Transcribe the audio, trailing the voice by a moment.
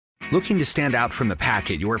Looking to stand out from the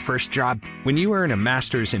pack at your first job? When you earn a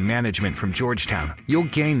master's in management from Georgetown, you'll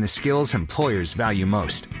gain the skills employers value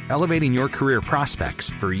most, elevating your career prospects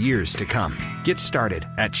for years to come. Get started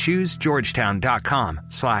at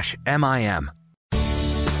choosegeorgetown.com/MIM.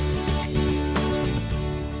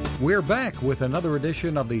 We're back with another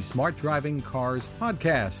edition of the Smart Driving Cars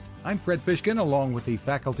podcast. I'm Fred Fishkin, along with the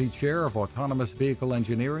Faculty Chair of Autonomous Vehicle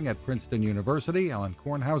Engineering at Princeton University, Alan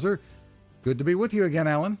Kornhauser. Good to be with you again,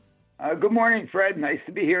 Alan. Good morning, Fred. Nice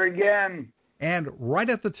to be here again. And right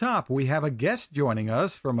at the top, we have a guest joining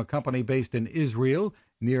us from a company based in Israel.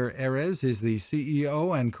 Nir Erez is the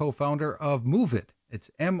CEO and co-founder of Moovit. It's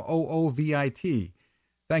Moovit.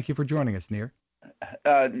 Thank you for joining us, Nir.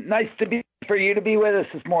 Nice for you to be with us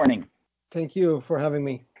this morning. Thank you for having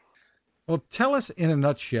me. Well, tell us in a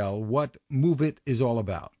nutshell what Moovit is all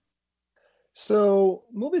about. So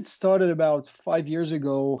Moovit started about 5 years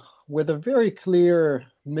ago with a very clear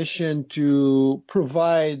mission to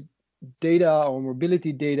provide data or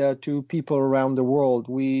mobility data to people around the world.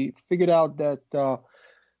 We figured out that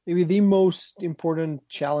maybe the most important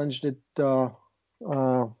challenge that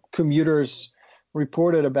commuters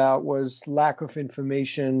reported about was lack of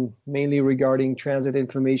information, mainly regarding transit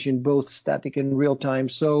information, both static and real time.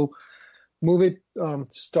 So Moovit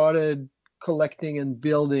started collecting and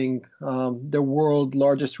building the world's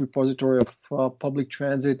largest repository of public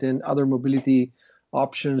transit and other mobility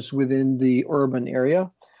options within the urban area.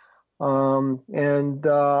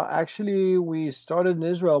 Actually, we started in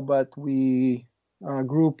Israel, but we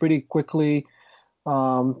grew pretty quickly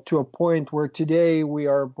to a point where today we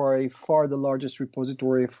are by far the largest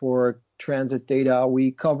repository for transit data.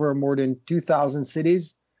 We cover more than 2,000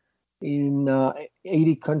 cities in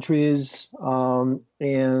 80 countries, and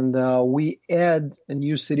we add a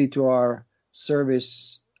new city to our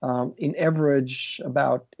service in average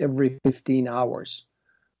about every 15 hours.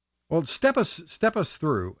 Well, step us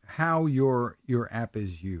through how your app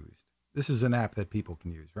is used. This is an app that people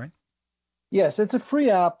can use, right? Yes, it's a free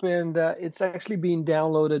app, and it's actually being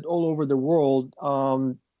downloaded all over the world.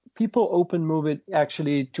 People open Moovit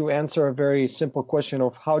actually to answer a very simple question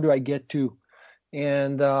of how do I get to?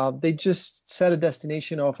 And they just set a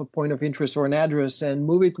destination of a point of interest or an address, and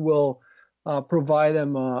Moovit will provide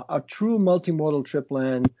them a true multimodal trip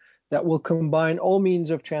plan that will combine all means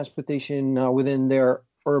of transportation within their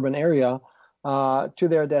urban area to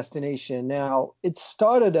their destination. Now, it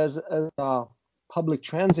started as a public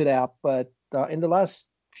transit app, but in the last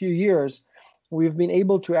few years, we've been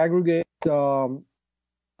able to aggregate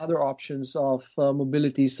other options of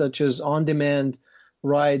mobility, such as on-demand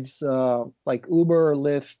rides like Uber,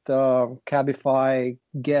 Lyft, Cabify,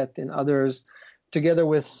 Get, and others, together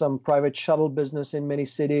with some private shuttle business in many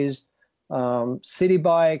cities, city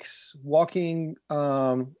bikes, walking,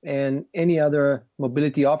 and any other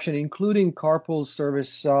mobility option, including carpool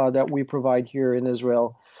service that we provide here in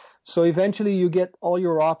Israel. So eventually you get all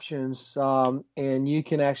your options, and you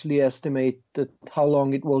can actually estimate how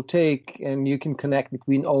long it will take, and you can connect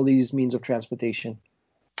between all these means of transportation.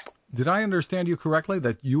 Did I understand you correctly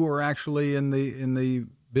that you are actually in the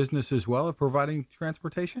business as well of providing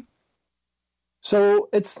transportation? So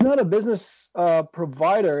it's not a business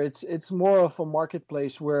provider. It's more of a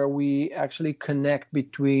marketplace where we actually connect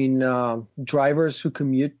between drivers who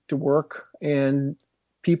commute to work and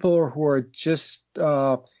people who are just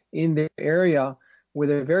in the area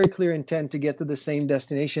with a very clear intent to get to the same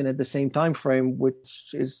destination at the same time frame,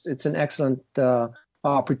 which it's an excellent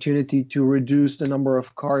opportunity to reduce the number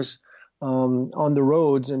of cars on the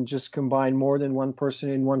roads and just combine more than one person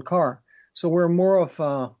in one car. So we're more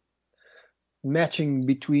of matching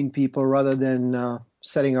between people rather than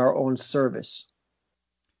setting our own service.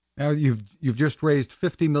 Now you've just raised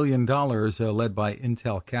 $50 million led by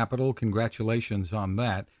Intel Capital. Congratulations on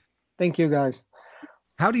that. Thank you, guys.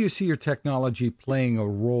 How do you see your technology playing a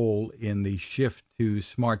role in the shift to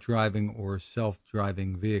smart driving or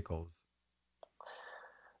self-driving vehicles?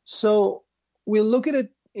 So we look at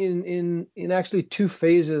it in actually two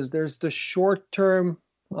phases. There's the short term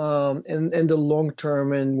and the long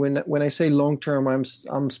term. And when I say long term,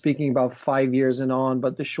 I'm speaking about 5 years and on,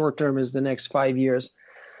 but the short term is the next 5 years.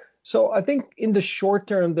 So I think in the short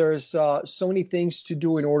term, there's so many things to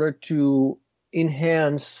do in order to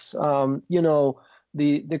enhance,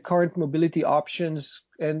 the current mobility options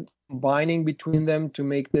and combining between them to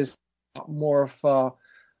make this more of a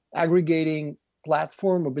aggregating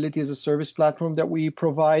platform, mobility as a service platform that we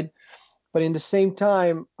provide. But in the same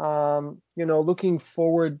time, looking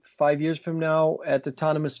forward 5 years from now at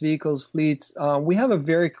autonomous vehicles fleets, we have a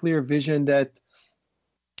very clear vision that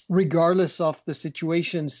regardless of the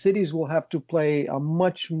situation, cities will have to play a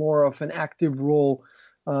much more of an active role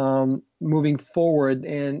moving forward.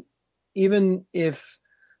 And even if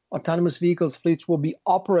autonomous vehicles fleets will be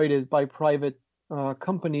operated by private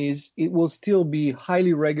companies, it will still be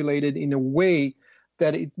highly regulated in a way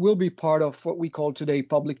that it will be part of what we call today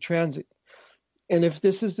public transit. And if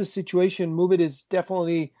this is the situation, Moovit is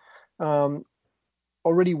definitely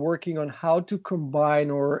already working on how to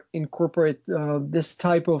combine or incorporate this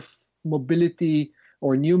type of mobility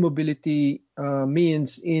or new mobility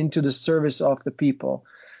means into the service of the people.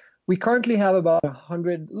 We currently have about a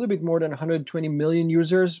little bit more than 120 million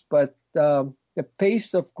users, but the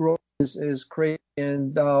pace of growth is crazy,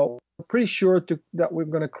 and we're pretty sure that we're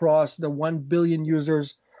going to cross the 1 billion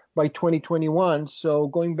users by 2021. So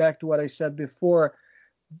going back to what I said before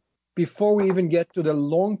we even get to the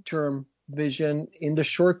long-term vision, in the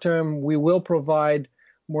short term, we will provide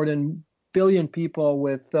more than 1 billion people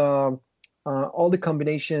with all the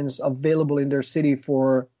combinations available in their city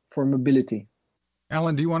for mobility.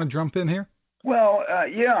 Alan, do you want to jump in here? Well,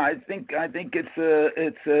 yeah, I think it's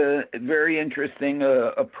a very interesting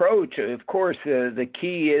approach. Of course, the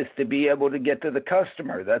key is to be able to get to the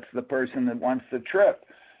customer. That's the person that wants the trip,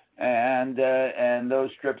 and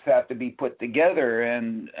those trips have to be put together.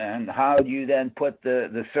 And how do you then put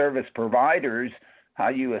the service providers, how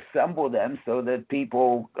you assemble them so that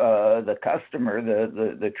people, the customer,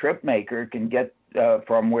 the trip maker, can get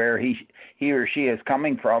from where he or she is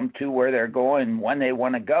coming from to where they're going when they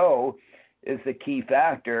want to go, is the key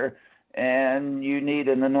factor. And you need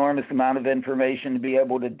an enormous amount of information to be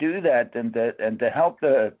able to do that, and to help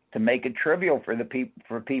to make it trivial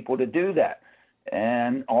for people to do that.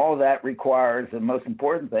 And all that requires, the most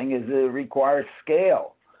important thing is it requires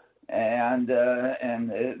scale. And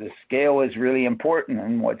the scale is really important.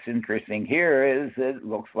 And what's interesting here is it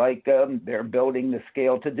looks like they're building the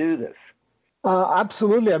scale to do this.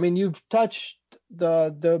 Absolutely. I mean, you've touched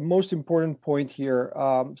the most important point here.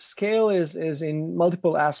 Scale is in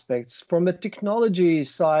multiple aspects. From the technology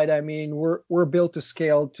side, I mean, we're built to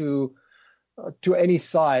scale to any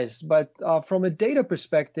size. But from a data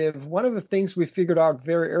perspective, one of the things we figured out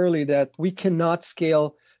very early that we cannot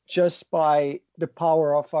scale just by the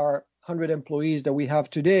power of our 100 employees that we have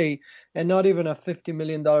today, and not even a $50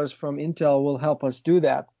 million from Intel will help us do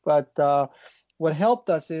that. But what helped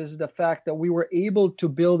us is the fact that we were able to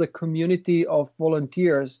build a community of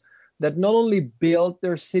volunteers that not only built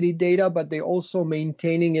their city data, but they also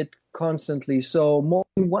maintaining it constantly. So more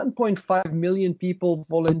than 1.5 million people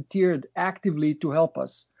volunteered actively to help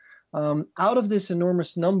us. Out of this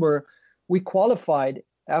enormous number, we qualified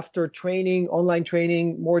after training, online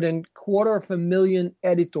training, more than 250,000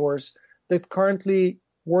 editors that currently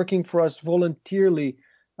working for us voluntarily,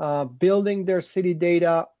 building their city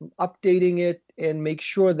data, updating it, and make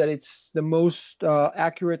sure that it's the most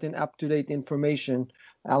accurate and up-to-date information.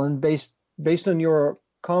 Alan, based on your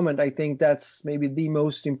comment, I think that's maybe the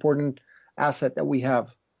most important asset that we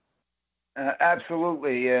have.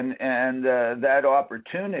 Absolutely, and that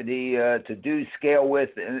opportunity to do scale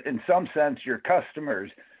with, in some sense, your customers.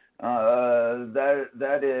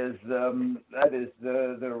 That is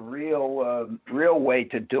the real way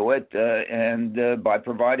to do it, and by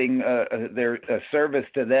providing their service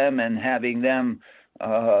to them and having them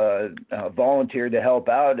volunteer to help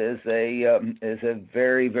out is a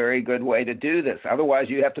very, very good way to do this. Otherwise,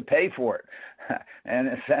 you have to pay for it. And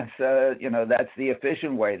in a sense, that's the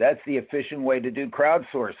efficient way. That's the efficient way to do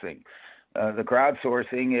crowdsourcing. The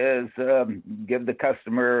crowdsourcing is give the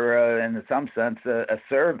customer, in some sense, a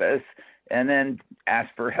service, and then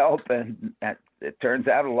ask for help. And it turns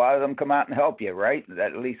out a lot of them come out and help you, right?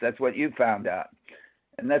 At least that's what you found out.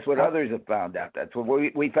 And that's what others have found out. That's what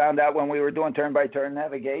we found out when we were doing turn-by-turn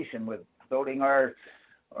navigation with building our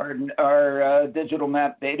digital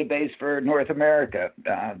map database for North America.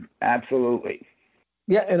 Absolutely.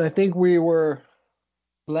 Yeah, and I think we were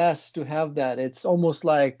blessed to have that. It's almost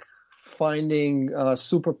like finding a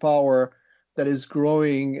superpower that is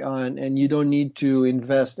growing and you don't need to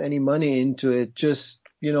invest any money into it, just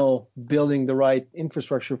building the right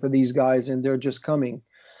infrastructure for these guys, and they're just coming.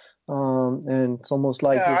 And it's almost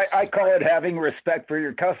like I call it having respect for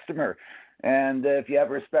your customer. And if you have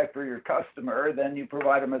respect for your customer, then you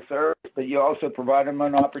provide them a service, but you also provide them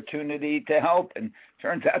an opportunity to help. And it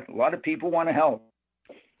turns out a lot of people want to help.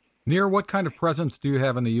 Nir, what kind of presence do you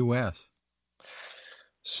have in the U.S.?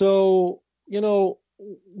 So,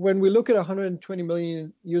 when we look at 120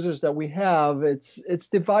 million users that we have, it's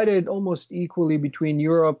divided almost equally between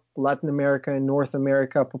Europe, Latin America, and North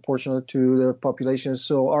America, proportional to the population.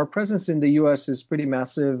 So our presence in the U.S. is pretty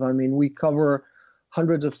massive. I mean, we cover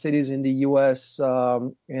hundreds of cities in the U.S.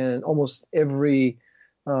 And almost every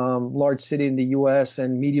large city in the U.S.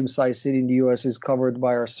 and medium-sized city in the U.S. is covered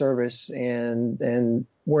by our service, and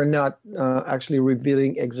we're not actually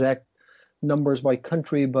revealing exact numbers by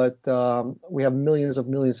country, but we have millions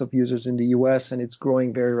of users in the U.S. and it's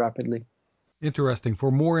growing very rapidly. Interesting.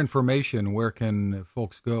 For more information, where can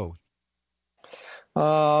folks go?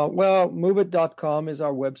 Well, MoveIt.com is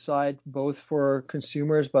our website, both for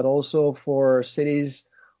consumers, but also for cities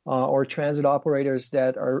or transit operators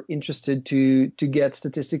that are interested to get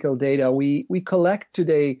statistical data. We collect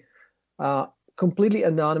today completely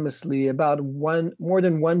anonymously about more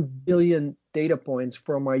than 1 billion data points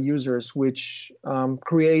from our users, which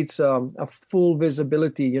creates a full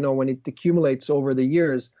visibility, when it accumulates over the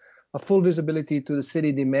years, a full visibility to the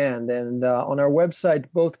city demand. And on our website,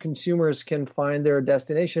 both consumers can find their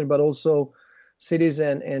destination, but also cities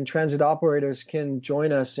and transit operators can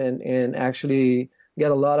join us and actually get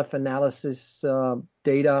a lot of analysis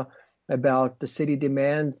data about the city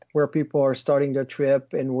demand, where people are starting their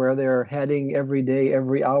trip and where they're heading every day,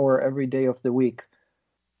 every hour, every day of the week.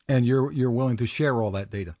 And you're willing to share all that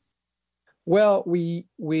data? Well, we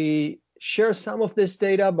share some of this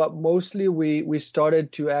data, but mostly we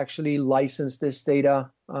started to actually license this data,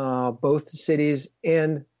 both to cities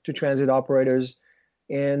and to transit operators.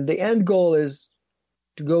 And the end goal is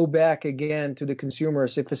to go back again to the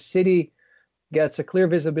consumers. If a city gets a clear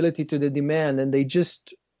visibility to the demand and they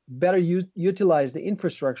just better utilize the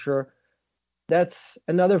infrastructure, that's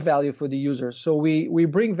another value for the users. So we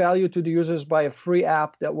bring value to the users by a free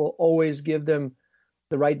app that will always give them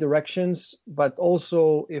the right directions, but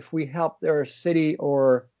also if we help their city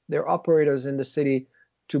or their operators in the city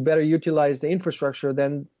to better utilize the infrastructure,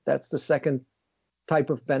 then that's the second type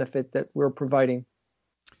of benefit that we're providing.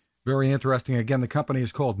 Very interesting. Again, the company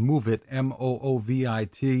is called MoveIt,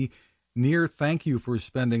 MOOVIT. Nir, thank you for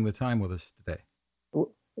spending the time with us today.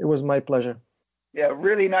 It was my pleasure. Yeah,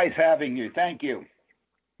 really nice having you. Thank you.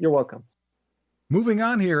 You're welcome. Moving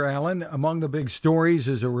on here, Alan, among the big stories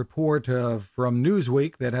is a report from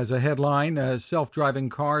Newsweek that has a headline, self-driving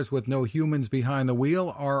cars with no humans behind the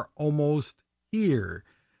wheel are almost here.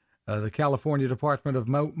 The California Department of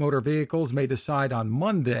Motor Vehicles may decide on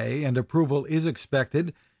Monday, and approval is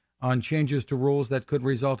expected on changes to rules that could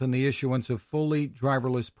result in the issuance of fully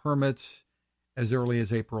driverless permits as early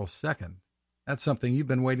as April 2nd. That's something you've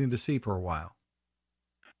been waiting to see for a while.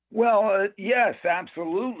 Well, yes,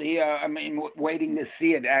 absolutely. Waiting to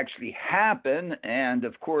see it actually happen. And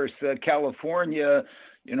of course, California,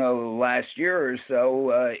 last year or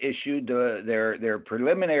so issued their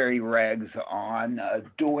preliminary regs on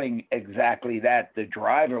doing exactly that, the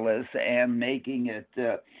driverless, and making it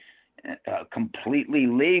completely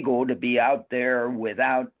legal to be out there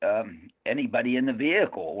without anybody in the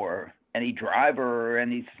vehicle, or any driver, or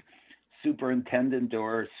any superintendent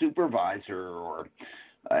or supervisor or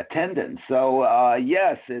attendant. So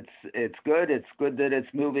yes, it's good. It's good that it's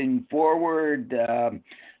moving forward.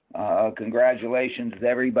 Congratulations to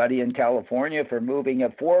everybody in California for moving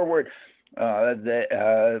it forward.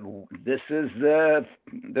 This is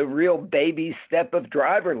the real baby step of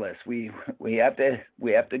driverless. We have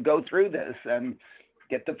to go through this and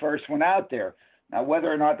get the first one out there. Now,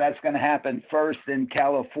 whether or not that's going to happen first in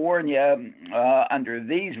California under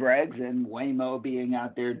these regs, and Waymo being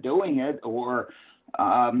out there doing it, or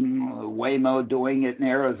Waymo doing it in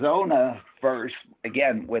Arizona first,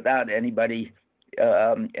 again without anybody,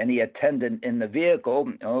 any attendant in the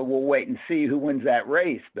vehicle, we'll wait and see who wins that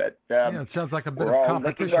race. But it sounds like a bit of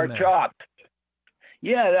competition our there. Chops.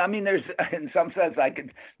 Yeah, there's, in some sense, I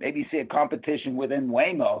could maybe see a competition within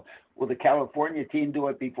Waymo. Will the California team do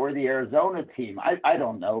it before the Arizona team? I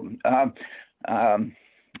don't know.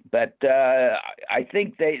 But I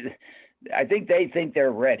think they think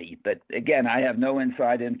they're ready. But again, I have no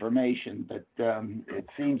inside information. But it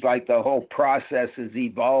seems like the whole process is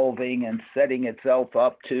evolving and setting itself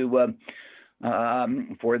up to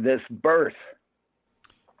for this birth.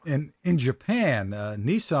 In Japan,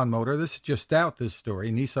 Nissan Motor, this is just out, this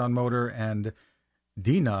story, Nissan Motor and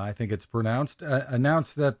Dina, I think it's pronounced,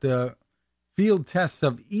 announced that the field tests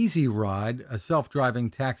of Easy Ride, a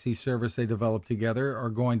self-driving taxi service they developed together, are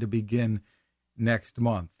going to begin next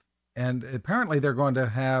month. And apparently they're going to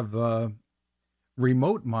have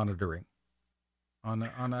remote monitoring on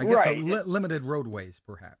I guess, right. Limited roadways,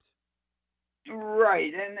 perhaps.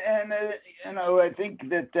 Right, and I think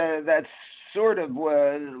that that's sort of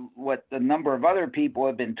what the number of other people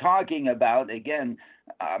have been talking about. Again,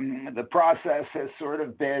 the process has sort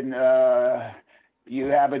of been you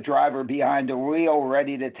have a driver behind the wheel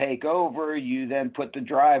ready to take over. You then put the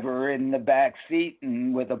driver in the back seat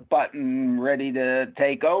and with a button ready to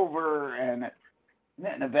take over, and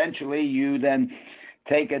then eventually you then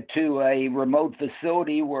take it to a remote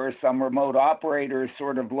facility where some remote operator is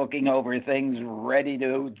sort of looking over things, ready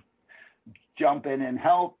to jump in and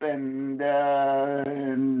help, and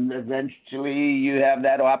eventually you have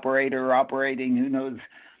that operator operating, who knows,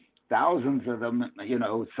 thousands of them,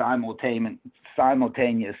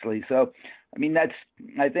 simultaneously. So, I mean,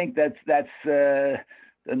 I think that's the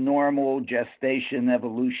normal gestation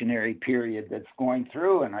evolutionary period that's going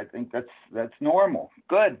through, and I think that's normal.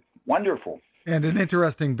 Good, wonderful. And an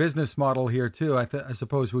interesting business model here too, I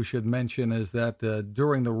suppose we should mention, is that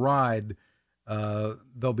during the ride,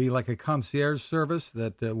 there'll be like a concierge service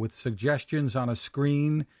that with suggestions on a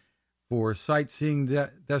screen for sightseeing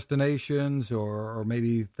destinations, or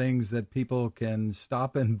maybe things that people can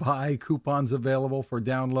stop and buy, coupons available for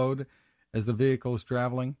download as the vehicle is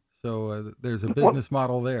traveling. So there's a business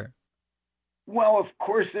model there. Well, of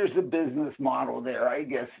course, there's a business model there. I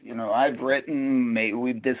guess, I've written,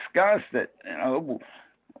 we've discussed that,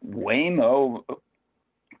 Waymo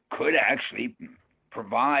could actually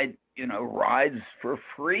provide, rides for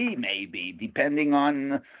free, maybe, depending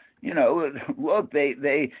on, look,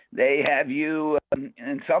 they have you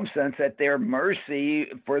in some sense at their mercy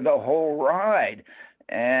for the whole ride.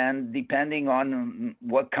 And depending on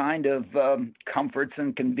what kind of comforts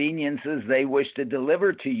and conveniences they wish to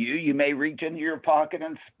deliver to you, you may reach into your pocket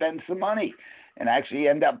and spend some money and actually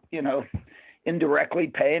end up, indirectly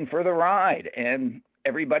paying for the ride. And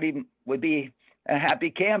everybody would be a happy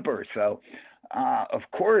camper. So, of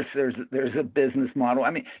course, there's a business model.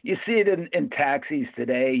 I mean, you see it in taxis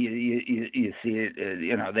today. You see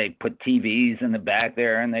it. They put TVs in the back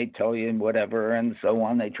there, and they tell you whatever and so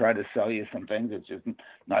on. They try to sell you some things that's just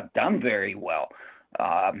not done very well.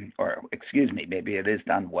 Or excuse me, maybe it is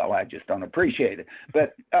done well. I just don't appreciate it.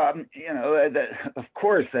 But of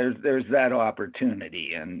course, there's that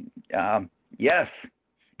opportunity, and yes.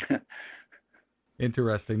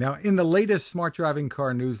 Interesting. Now, in the latest Smart Driving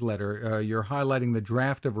Car newsletter, you're highlighting the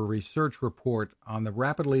draft of a research report on the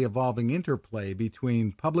rapidly evolving interplay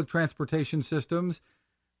between public transportation systems,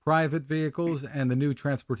 private vehicles, and the new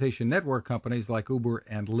transportation network companies like Uber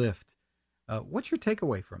and Lyft. What's your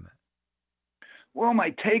takeaway from that? Well,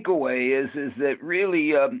 my takeaway is that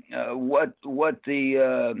really what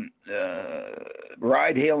the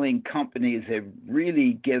ride-hailing companies have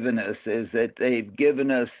really given us is that they've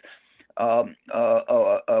given us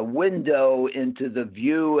a window into the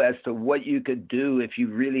view as to what you could do if you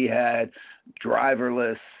really had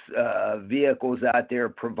driverless vehicles out there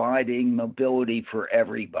providing mobility for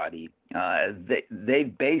everybody.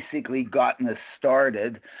 They've basically gotten us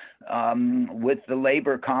started with the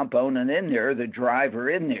labor component in there, the driver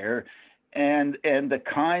in there, and the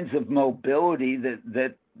kinds of mobility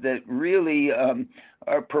that really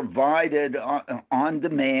are provided on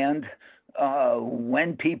demand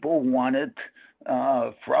when people want it,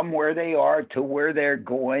 from where they are to where they're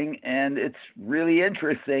going. And it's really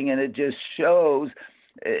interesting, and it just shows,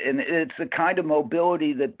 and it's the kind of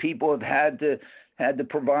mobility that people have had to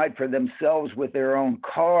provide for themselves with their own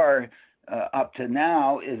car up to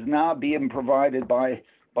now, is now being provided by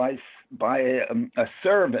a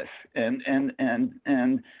service, and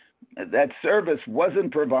that service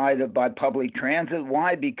wasn't provided by public transit.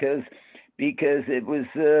 Why? Because it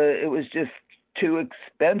was just too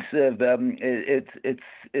expensive.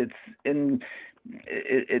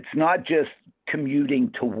 It's not just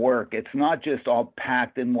commuting to work. It's not just all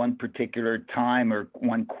packed in one particular time or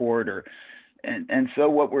one quarter. And so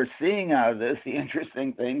what we're seeing out of this, the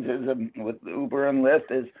interesting things is with Uber and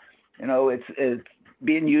Lyft is, it's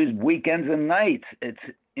being used weekends and nights. It's,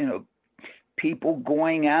 people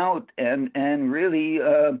going out and really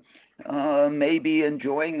maybe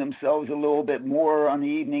enjoying themselves a little bit more on the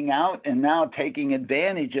evening out, and now taking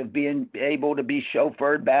advantage of being able to be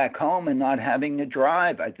chauffeured back home and not having to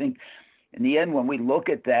drive. I think in the end, when we look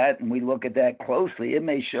at that and we look at that closely, it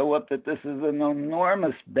may show up that this is an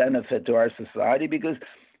enormous benefit to our society, because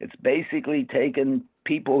it's basically taken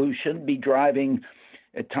people who shouldn't be driving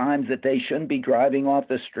at times that they shouldn't be driving off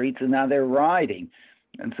the streets, and now they're riding.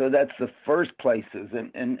 And so that's the first places.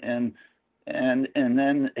 And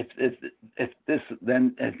then if this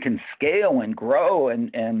then can scale and grow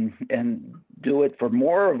and do it for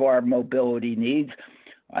more of our mobility needs,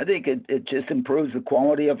 I think it just improves the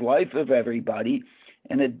quality of life of everybody,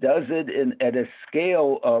 and it does it at a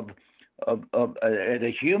scale at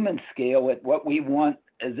a human scale, at what we want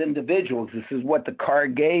as individuals. This is what the car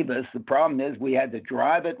gave us. The problem is we had to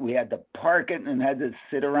drive it, we had to park it, and had to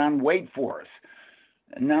sit around and wait for us.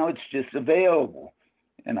 And now it's just available.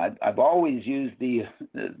 And I've always used the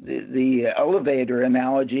elevator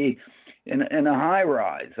analogy. in a high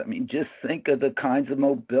rise. I mean, just think of the kinds of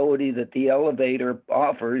mobility that the elevator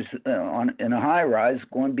offers in a high rise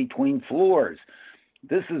going between floors.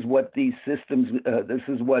 This is what these systems, this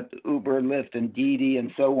is what Uber, Lyft, and Didi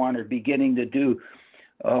and so on are beginning to do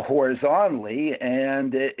horizontally.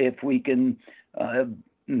 And if we can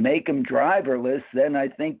make them driverless, then I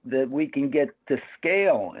think that we can get to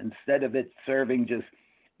scale instead of it serving just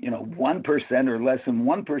 1% or less than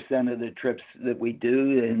 1% of the trips that we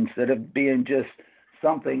do, instead of being just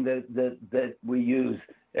something that we use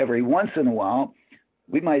every once in a while.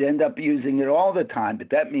 We might end up using it all the time, but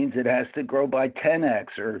that means it has to grow by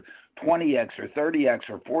 10x or 20x or 30x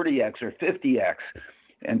or 40x or 50x.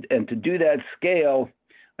 And to do that scale,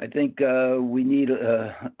 I think we need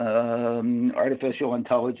artificial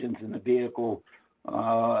intelligence in the vehicle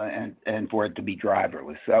and for it to be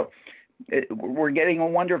driverless. So we're getting a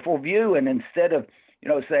wonderful view, and instead of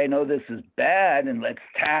saying, "Oh, this is bad," and let's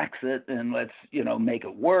tax it and let's make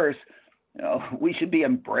it worse, we should be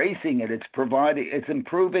embracing it. It's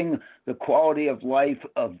improving the quality of life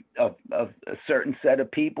of a certain set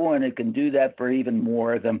of people, and it can do that for even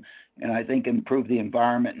more of them. And I think improve the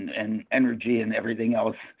environment and energy and everything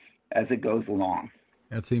else as it goes along.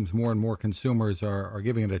 It seems more and more consumers are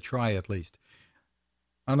giving it a try, at least.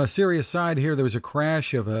 On a serious side here, there was a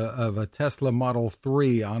crash of a Tesla Model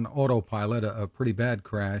 3 on autopilot, a pretty bad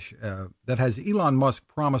crash that has Elon Musk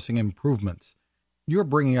promising improvements. You're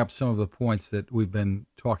bringing up some of the points that we've been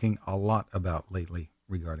talking a lot about lately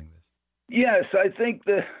regarding this. Yes, I think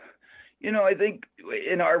I think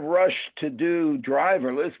in our rush to do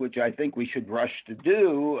driverless, which I think we should rush to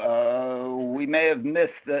do, we may have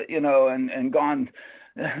missed and gone,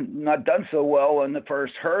 not done so well on the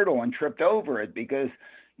first hurdle and tripped over it, because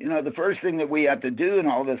the first thing that we have to do in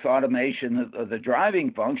all this automation of the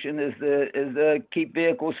driving function is to keep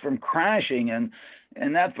vehicles from crashing,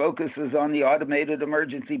 and that focuses on the automated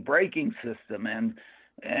emergency braking system, and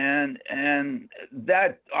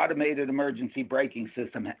that automated emergency braking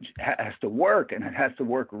system has to work, and it has to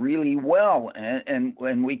work really well,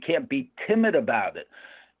 and we can't be timid about it.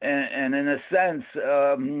 And in a sense,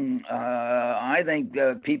 I think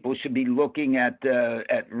people should be looking at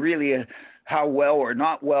really how well or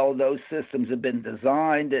not well those systems have been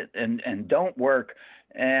designed and don't work,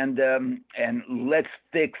 and let's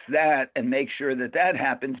fix that and make sure that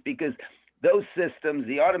happens, because those systems,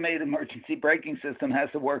 the automated emergency braking system, has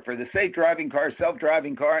to work for the safe driving car,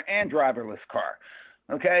 self-driving car, and driverless car.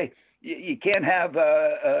 Okay? You can't have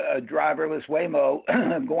a driverless Waymo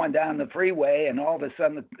going down the freeway and all of a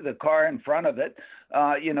sudden the car in front of it,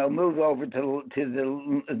 move over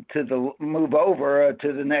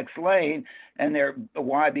to the next lane, and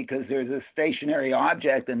why? Because there's a stationary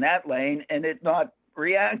object in that lane and it not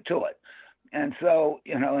react to it, and so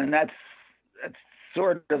and that's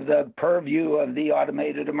sort of the purview of the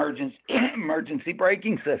automated emergency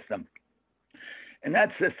braking system, and that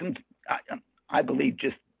system, I believe,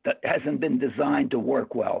 just that hasn't been designed to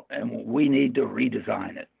work well, and we need to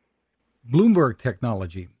redesign it. Bloomberg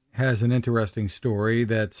Technology has an interesting story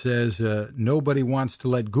that says nobody wants to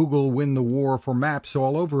let Google win the war for maps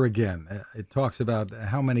all over again. It talks about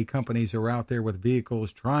how many companies are out there with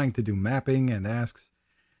vehicles trying to do mapping, and asks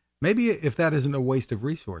maybe if that isn't a waste of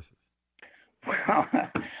resources. Well,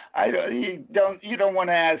 you don't want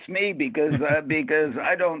to ask me because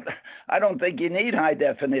I don't think you need high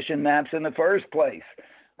definition maps in the first place.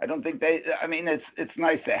 I don't think it's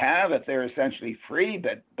nice to have if they're essentially free,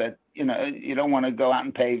 but you don't want to go out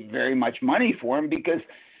and pay very much money for them, because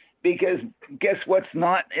guess what's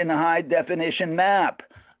not in a high definition map?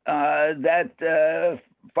 That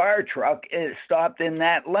fire truck is stopped in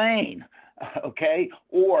that lane. Okay,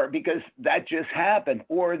 or because that just happened,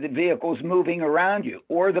 or the vehicles moving around you,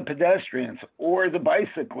 or the pedestrians, or the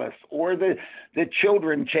bicyclists, or the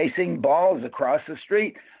children chasing balls across the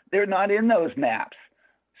street. They're not in those maps.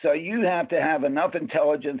 So you have to have enough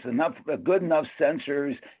intelligence, good enough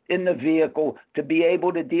sensors in the vehicle to be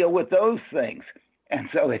able to deal with those things. And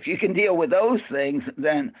so if you can deal with those things,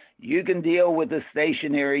 then you can deal with the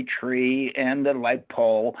stationary tree and the light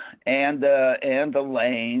pole and the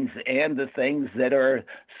lanes and the things that are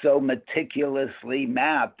so meticulously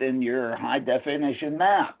mapped in your high definition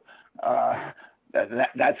map.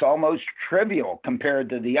 That's almost trivial compared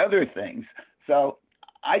to the other things. So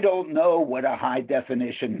I don't know what a high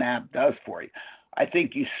definition map does for you. I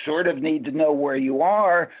think you sort of need to know where you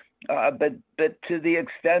are, but to the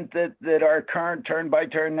extent that our current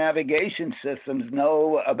turn-by-turn navigation systems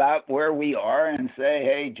know about where we are and say,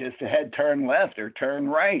 hey, just ahead, turn left or turn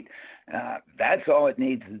right, that's all it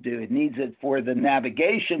needs to do. It needs it for the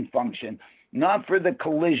navigation function, not for the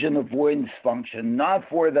collision avoidance function, not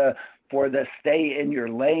for the for the stay in your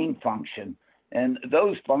lane function. And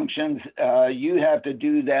those functions, you have to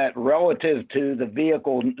do that relative to the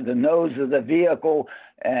vehicle, the nose of the vehicle,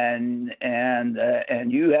 and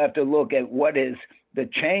you have to look at what is the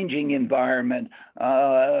changing environment.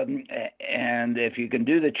 And if you can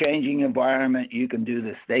do the changing environment, you can do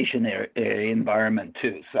the stationary environment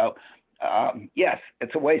too. So, yes,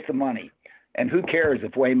 it's a waste of money. And who cares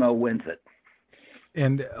if Waymo wins it?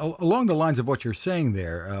 And along the lines of what you're saying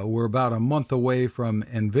there, we're about a month away from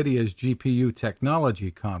NVIDIA's GPU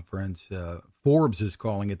Technology Conference. Forbes is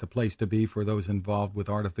calling it the place to be for those involved with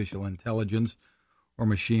artificial intelligence or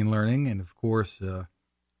machine learning. And, of course,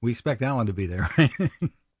 we expect Alan to be there.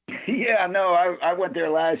 Yeah, no, I went there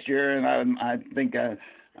last year, and I think I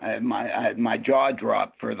had my jaw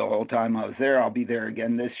dropped for the whole time I was there. I'll be there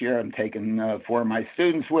again this year. I'm taking 4 of my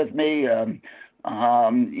students with me.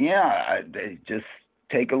 Just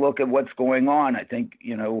take a look at what's going on. I think,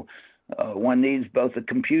 one needs both the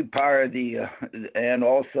compute power, and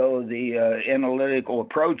also the analytical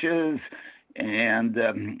approaches. And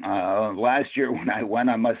last year when I went,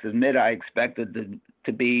 I must admit, I expected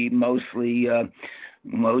to be mostly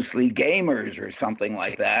gamers or something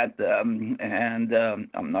like that.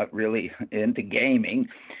 I'm not really into gaming,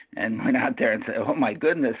 and went out there and said, oh my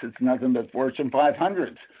goodness, it's nothing but Fortune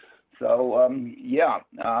 500s. So,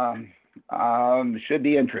 should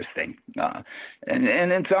be interesting. And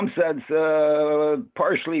in some sense,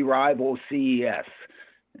 partially rival CES.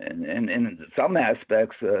 And in some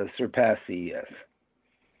aspects, surpass CES.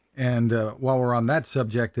 And while we're on that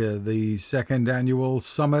subject, the second annual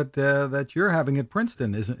summit that you're having at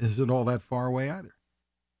Princeton isn't all that far away either.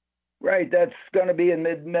 Right, that's going to be in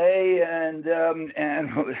mid-May, and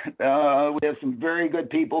we have some very good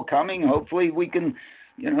people coming. Hopefully, we can.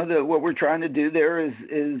 What we're trying to do there is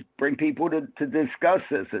bring people to discuss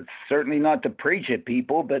this. It's certainly not to preach at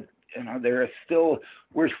people, but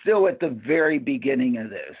we're still at the very beginning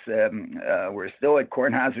of this. We're still at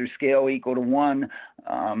Kornhauser scale equal to 1,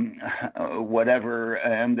 whatever,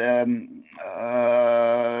 and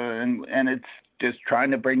it's just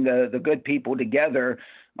trying to bring the good people together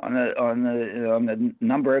on the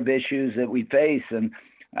number of issues that we face. And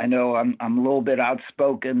I know I'm a little bit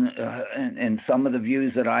outspoken in some of the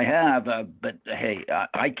views that I have, but hey,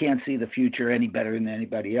 I can't see the future any better than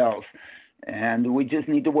anybody else, and we just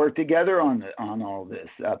need to work together on all this.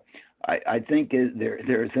 I think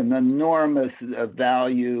there's an enormous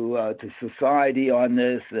value to society on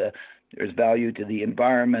this. There's value to the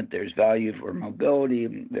environment. There's value for mobility.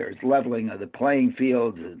 There's leveling of the playing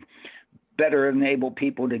field. Better enable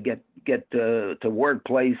people to get to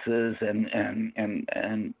workplaces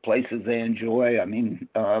and places they enjoy. I mean,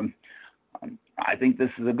 I think this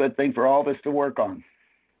is a good thing for all of us to work on.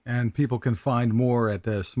 And people can find more at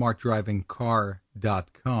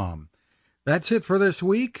smartdrivingcar.com. That's it for this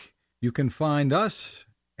week. You can find us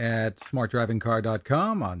at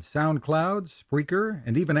smartdrivingcar.com, on SoundCloud, Spreaker,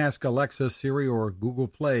 and even ask Alexa, Siri, or Google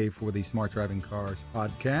Play for the Smart Driving Cars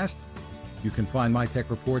podcast. You can find my tech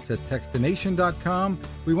reports at Techstination.com.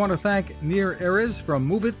 We want to thank Nir Erez from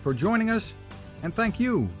Move It for joining us, and thank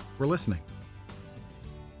you for listening.